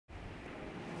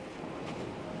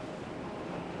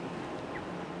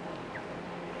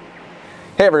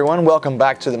Hey everyone, welcome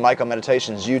back to the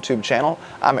MycoMeditations YouTube channel.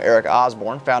 I'm Eric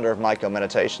Osborne, founder of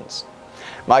MycoMeditations.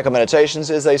 MycoMeditations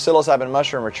is a psilocybin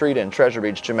mushroom retreat in Treasure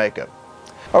Beach, Jamaica.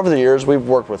 Over the years, we've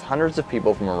worked with hundreds of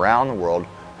people from around the world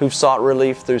who've sought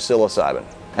relief through psilocybin.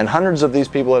 And hundreds of these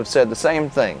people have said the same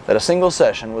thing, that a single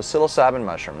session with psilocybin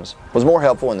mushrooms was more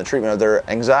helpful in the treatment of their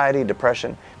anxiety,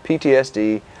 depression,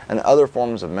 PTSD, and other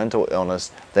forms of mental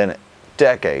illness than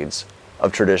decades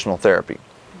of traditional therapy.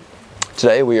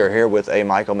 Today we are here with a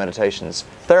MycoMeditations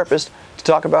therapist to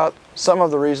talk about some of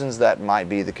the reasons that might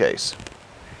be the case.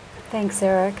 Thanks,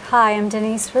 Eric. Hi, I'm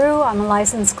Denise Rue. I'm a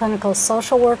licensed clinical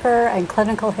social worker and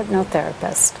clinical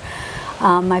hypnotherapist.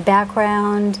 My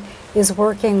background is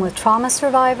working with trauma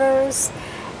survivors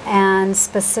and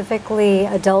specifically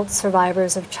adult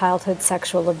survivors of childhood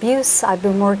sexual abuse. I've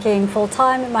been working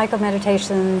full-time at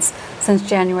MycoMeditations since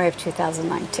January of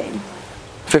 2019.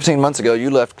 15 months ago you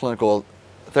left clinical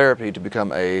therapy to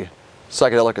become a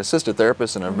psychedelic-assisted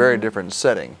therapist in a very different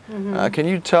setting. Can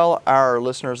you tell our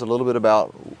listeners a little bit about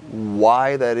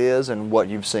why that is and what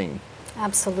you've seen?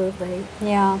 Absolutely,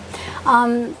 yeah.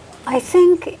 I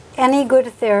think any good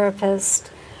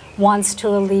therapist wants to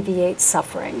alleviate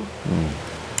suffering.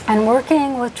 And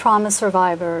working with trauma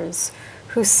survivors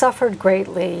who suffered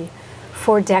greatly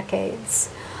for decades,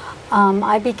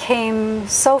 I became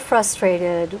so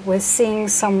frustrated with seeing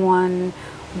someone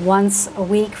once a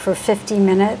week for 50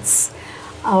 minutes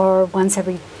or once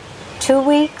every 2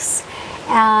 weeks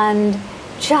and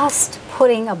just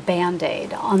putting a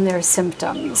Band-Aid on their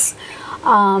symptoms.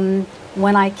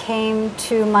 When I came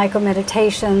to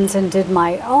MycoMeditations and did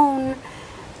my own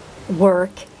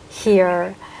work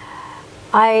here,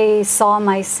 I saw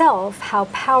myself how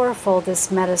powerful this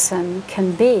medicine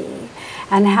can be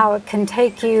and how it can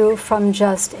take you from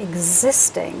just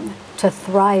existing to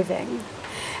thriving.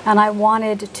 And I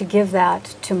wanted to give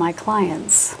that to my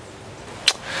clients.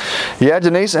 Yeah,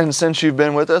 Denise, and since you've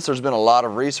been with us, there's been a lot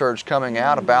of research coming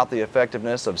out about the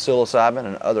effectiveness of psilocybin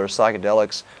and other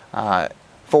psychedelics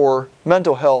for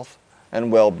mental health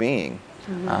and well-being.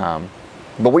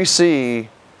 But we see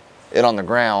it on the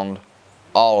ground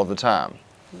all of the time.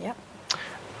 Yep.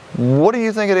 What do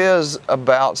you think it is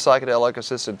about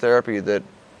psychedelic-assisted therapy that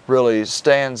really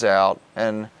stands out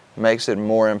and makes it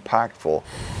more impactful?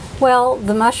 Well,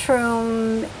 the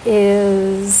mushroom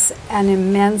is an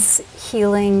immense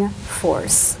healing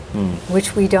force,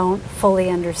 which we don't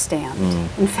fully understand.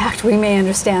 In fact, we may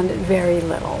understand it very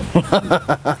little.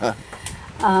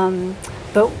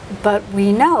 But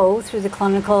we know through the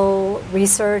clinical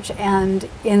research and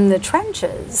in the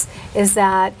trenches is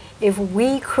that if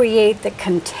we create the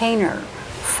container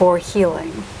for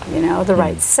healing, you know, the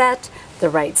right set, the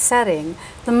right setting,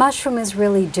 the mushroom is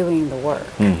really doing the work,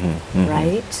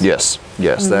 right? Yes,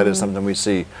 yes, that is something we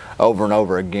see over and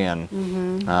over again.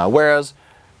 Whereas,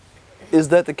 is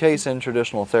that the case in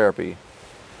traditional therapy?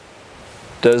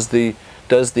 Does the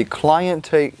client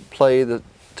take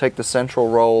the central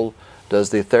role? Does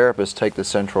the therapist take the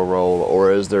central role,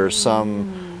 or is there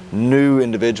some new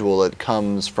individual that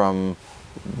comes from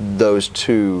those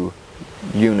two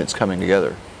units coming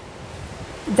together?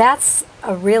 That's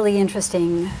a really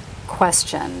interesting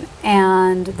question,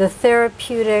 and the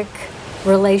therapeutic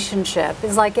relationship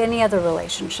is like any other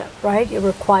relationship, right? It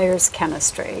requires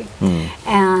chemistry.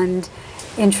 And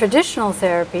in traditional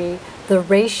therapy, the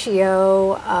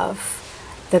ratio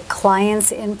of the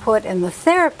client's input and the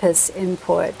therapist's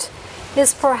input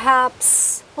is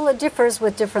perhaps, well, it differs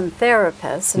with different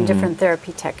therapists and different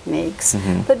therapy techniques,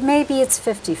 but maybe it's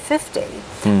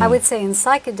 50-50. I would say in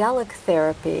psychedelic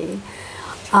therapy,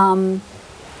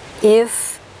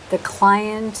 if the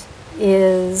client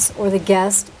is, or the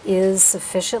guest is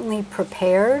sufficiently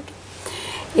prepared,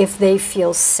 if they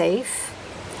feel safe,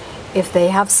 if they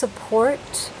have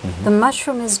support, the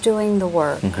mushroom is doing the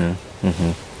work.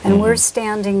 And we're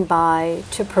standing by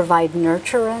to provide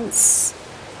nurturance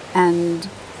and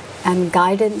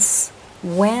guidance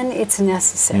when it's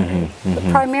necessary. But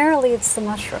primarily it's the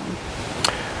mushroom.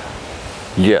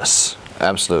 Yes,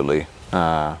 absolutely.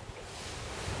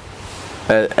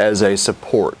 As a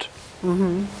support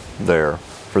there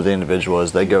for the individual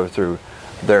as they go through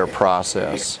their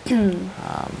process.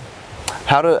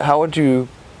 How would you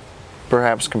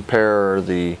perhaps compare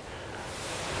the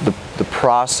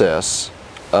process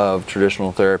of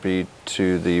traditional therapy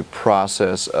to the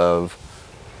process of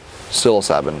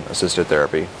psilocybin-assisted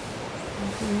therapy?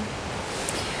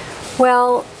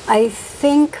 Well, I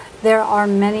think there are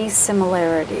many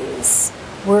similarities.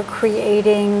 We're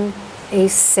creating a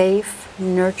safe,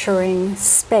 nurturing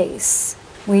space.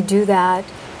 We do that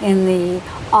in the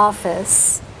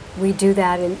office. We do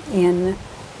that in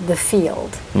the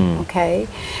field, okay?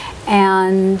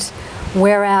 And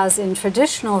whereas in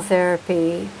traditional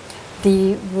therapy,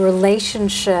 the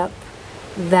relationship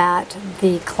that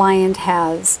the client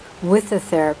has with the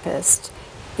therapist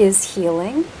is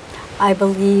healing, I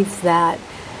believe that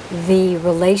the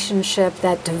relationship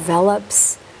that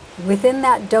develops within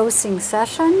that dosing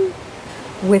session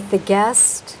with the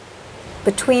guest,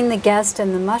 between the guest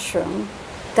and the mushroom,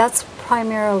 that's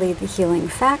primarily the healing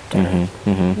factor.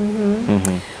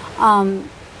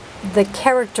 The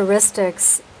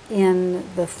characteristics in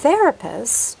the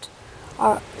therapist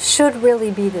should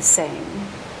really be the same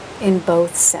in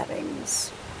both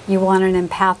settings. You want an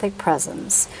empathic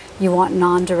presence. You want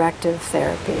non-directive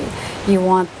therapy. You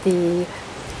want the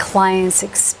client's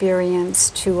experience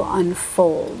to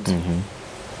unfold.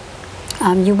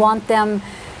 You want them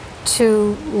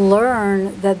to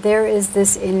learn that there is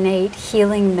this innate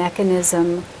healing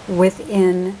mechanism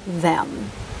within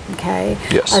them. Okay?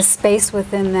 Yes. A space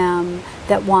within them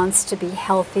that wants to be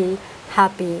healthy,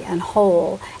 happy, and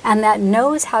whole, and that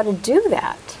knows how to do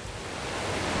that.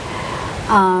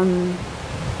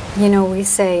 You know, we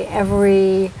say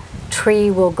every tree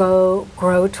will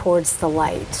grow towards the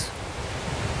light.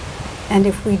 And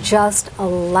if we just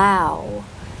allow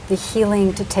the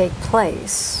healing to take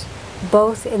place,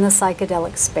 both in the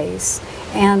psychedelic space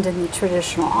and in the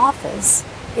traditional office,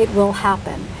 it will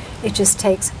happen. It just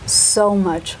takes so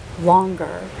much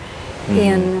longer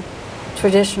in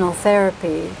traditional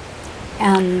therapy,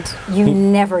 and you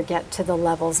never get to the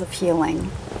levels of healing.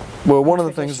 Well, one of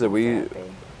the things that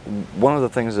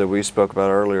we spoke about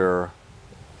earlier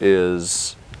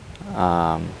is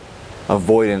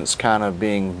avoidance kind of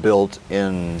being built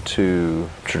into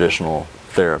traditional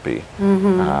therapy.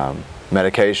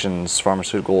 Medications,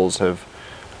 pharmaceuticals have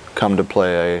come to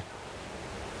play a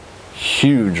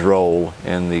huge role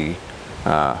in the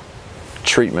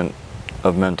treatment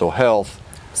of mental health.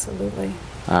 Absolutely.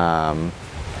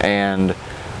 And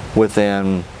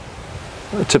within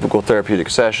a typical therapeutic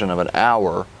session of an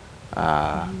hour,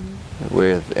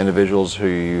 with individuals who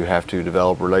you have to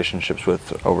develop relationships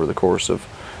with over the course of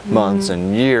months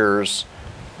and years,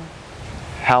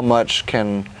 how much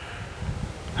can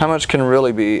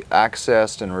really be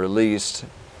accessed and released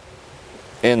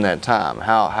in that time?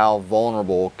 How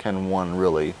vulnerable can one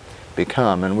really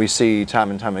become? And we see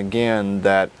time and time again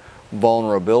that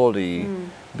vulnerability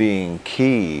being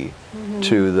key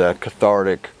to the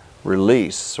cathartic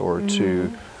release or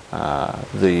to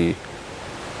the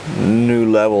new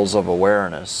levels of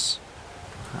awareness.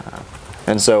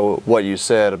 And so what you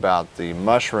said about the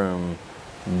mushroom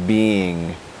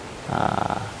being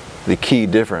the key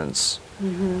difference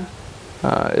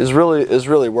is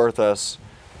really worth us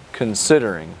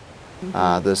considering.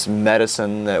 This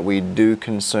medicine that we do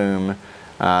consume,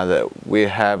 that we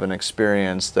have an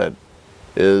experience that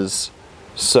is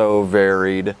so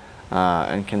varied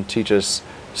and can teach us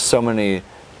so many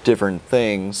different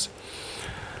things.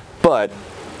 But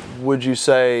would you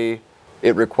say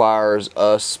it requires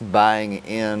us buying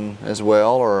in as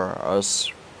well, or us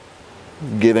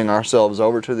giving ourselves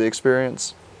over to the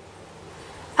experience?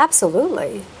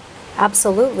 Absolutely.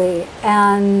 Absolutely.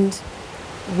 And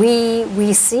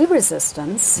we see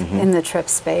resistance in the trip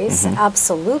space,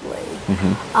 absolutely.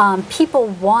 People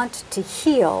want to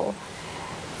heal,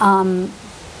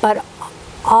 but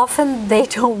often they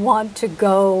don't want to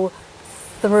go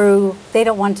through, they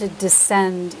don't want to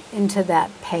descend into that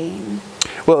pain.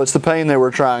 Well, it's the pain that we're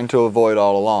trying to avoid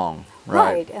all along,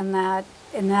 right? Right, and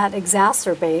that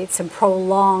exacerbates and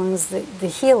prolongs the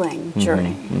healing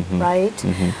journey, right?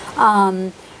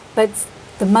 But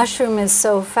the mushroom is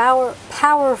so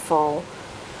powerful,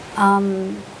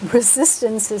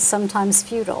 resistance is sometimes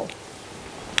futile.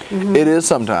 It is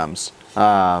sometimes.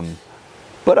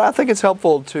 But I think it's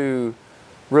helpful to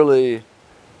really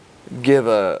give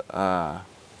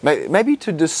maybe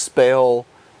to dispel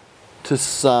to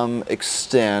some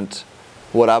extent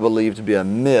what I believe to be a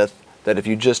myth, that if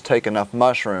you just take enough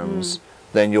mushrooms,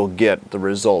 then you'll get the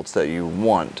results that you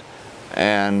want.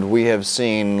 And we have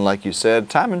seen, like you said,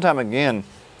 time and time again,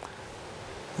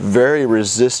 very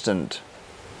resistant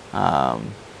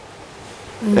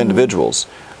individuals.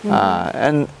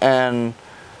 And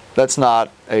that's not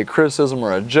a criticism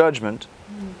or a judgment,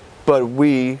 but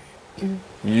you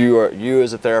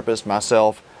as a therapist,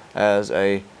 myself as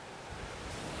a,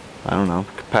 I don't know,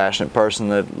 compassionate person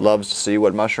that loves to see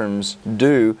what mushrooms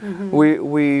do,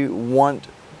 we want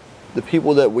the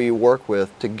people that we work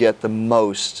with to get the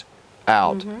most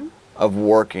out of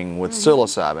working with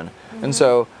psilocybin. And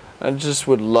so I just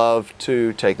would love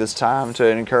to take this time to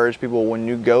encourage people, when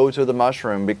you go to the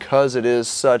mushroom, because it is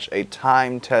such a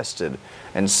time-tested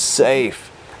and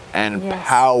safe and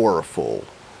powerful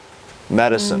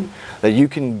medicine, that you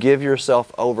can give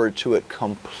yourself over to it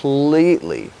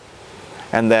completely,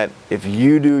 and that if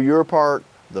you do your part,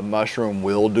 the mushroom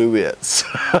will do its.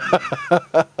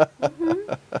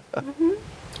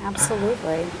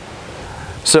 Absolutely.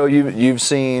 So you've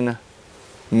seen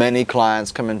many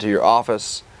clients come into your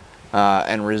office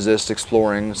and resist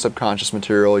exploring subconscious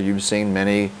material. You've seen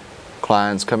many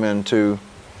clients come into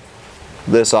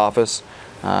this office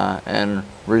and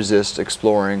resist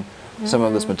exploring some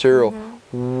of this material.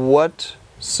 What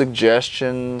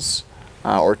suggestions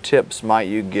or tips might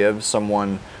you give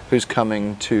someone who's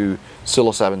coming to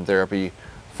psilocybin therapy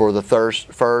for the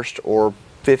first or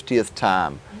 50th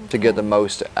time to get the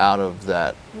most out of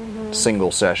that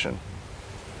single session?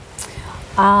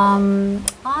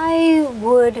 I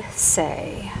would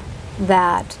say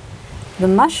that the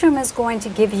mushroom is going to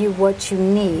give you what you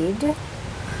need,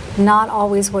 not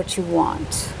always what you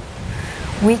want.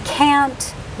 We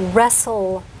can't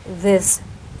wrestle this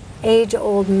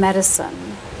age-old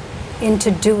medicine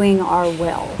into doing our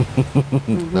will.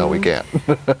 No, we can't.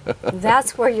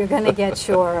 That's where you're going to get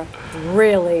your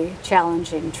really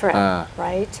challenging trip,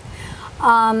 right?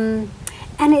 And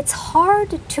it's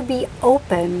hard to be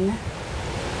open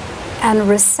and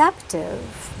receptive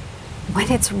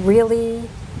when it's really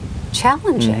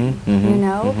challenging, you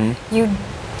know?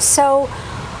 So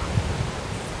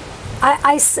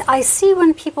I see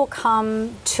when people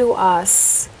come to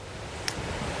us,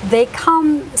 they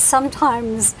come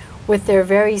sometimes with their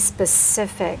very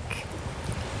specific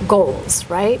goals,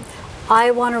 right?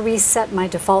 I want to reset my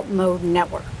default mode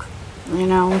network, you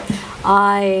know?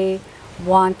 I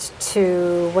want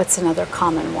to, what's another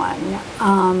common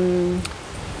one?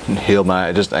 Heal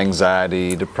my just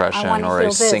anxiety, depression, or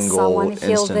a single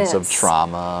instance of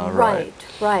trauma. Right.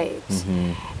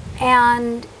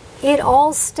 And it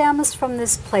all stems from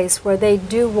this place where they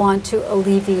do want to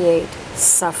alleviate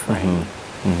suffering.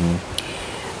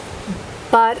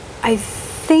 But I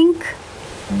think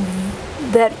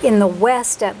that in the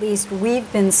West, at least,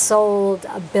 we've been sold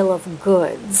a bill of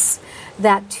goods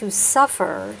that to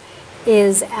suffer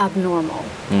is abnormal.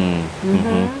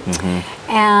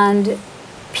 And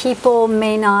people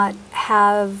may not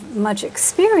have much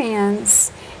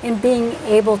experience in being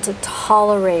able to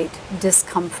tolerate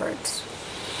discomfort,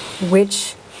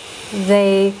 which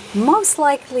they most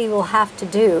likely will have to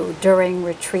do during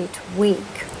retreat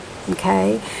week.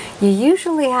 Okay? You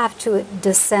usually have to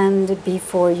descend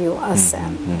before you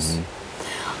ascend.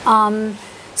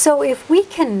 So if we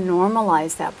can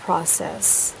normalize that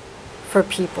process for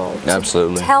people,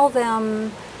 to tell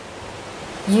them,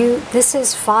 this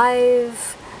is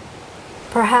 5,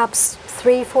 perhaps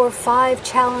 3, 4, 5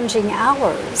 challenging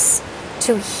hours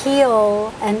to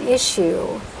heal an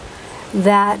issue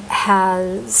that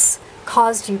has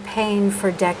caused you pain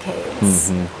for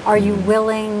decades. Are you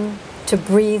willing to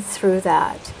breathe through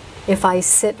that if I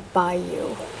sit by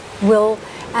you?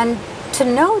 And to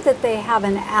know that they have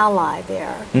an ally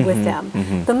there with them.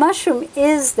 The mushroom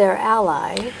is their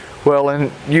ally. Well,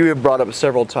 and you have brought up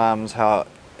several times how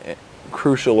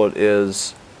crucial it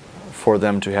is for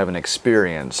them to have an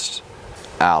experienced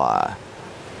ally,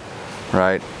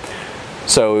 right?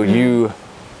 So you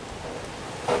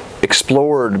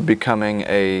explored becoming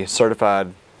a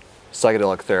certified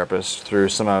psychedelic therapist through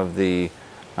some of the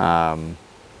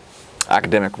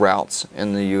academic routes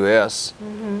in the U.S.,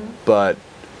 but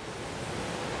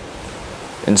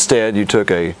instead you took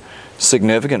a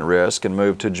significant risk and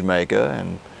moved to Jamaica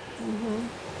and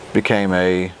became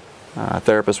a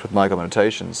therapist with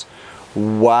MycoMeditations.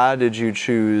 Why did you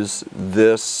choose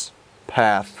this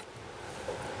path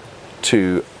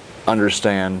to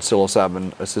understand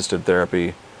psilocybin-assisted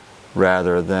therapy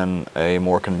rather than a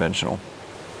more conventional?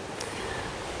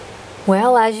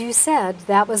 Well, as you said,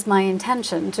 that was my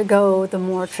intention, to go the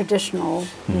more traditional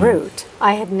route.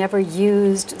 I had never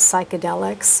used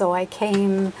psychedelics, so I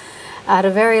came at a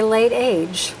very late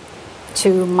age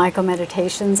to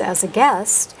MycoMeditations as a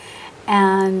guest,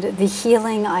 and the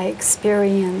healing I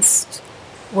experienced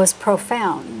was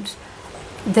profound.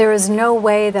 There is no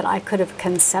way that I could have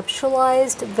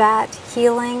conceptualized that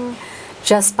healing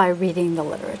just by reading the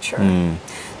literature.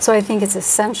 So I think it's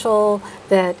essential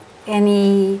that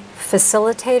any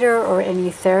facilitator or any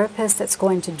therapist that's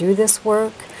going to do this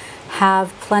work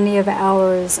have plenty of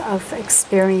hours of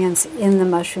experience in the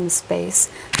mushroom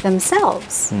space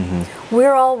themselves.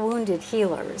 We're all wounded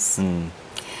healers.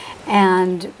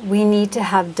 And we need to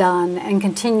have done and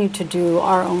continue to do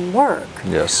our own work.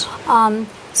 Yes.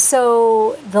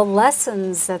 So the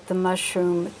lessons that the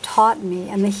mushroom taught me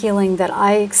and the healing that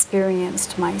I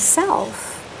experienced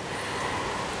myself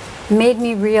made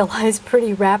me realize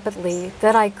pretty rapidly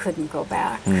that I couldn't go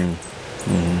back.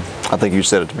 I think you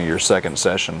said it to me your second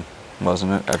session,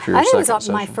 wasn't it? After your I think second it was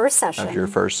session? my first session. After your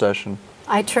first session?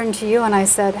 I turned to you and I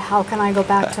said, how can I go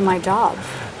back to my job?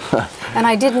 And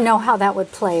I didn't know how that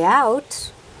would play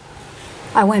out.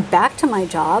 I went back to my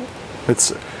job.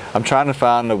 I'm trying to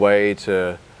find a way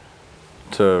to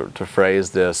phrase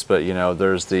this, but you know,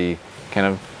 there's the kind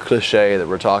of cliche that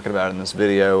we're talking about in this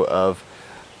video of,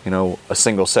 you know, a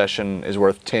single session is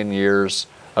worth 10 years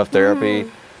of therapy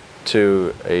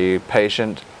to a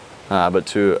patient, but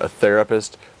to a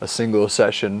therapist, a single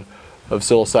session of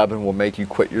psilocybin will make you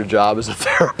quit your job as a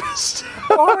therapist.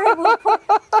 or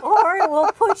it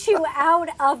will put you out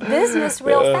of business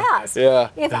real fast. Yeah,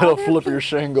 If it'll other flip your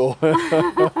shingle.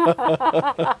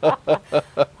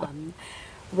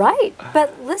 Right,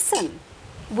 but listen,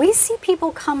 we see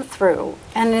people come through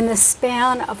and in the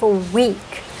span of a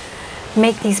week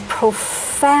make these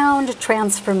profound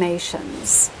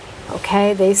transformations.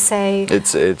 Okay, they say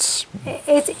It's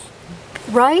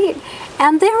right,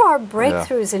 and there are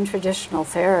breakthroughs in traditional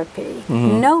therapy,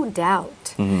 no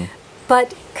doubt.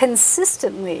 But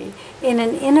consistently in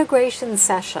an integration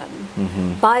session,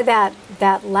 by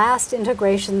that last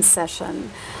integration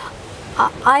session,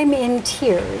 I'm in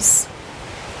tears,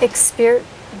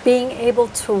 being able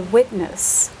to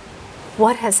witness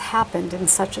what has happened in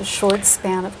such a short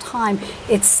span of time.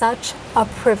 It's such a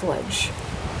privilege.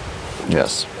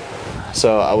 Yes.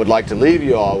 So I would like to leave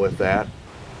you all with that.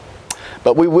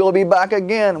 But we will be back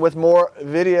again with more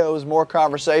videos, more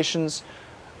conversations,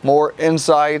 more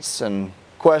insights and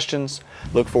questions.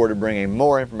 Look forward to bringing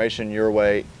more information your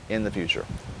way in the future.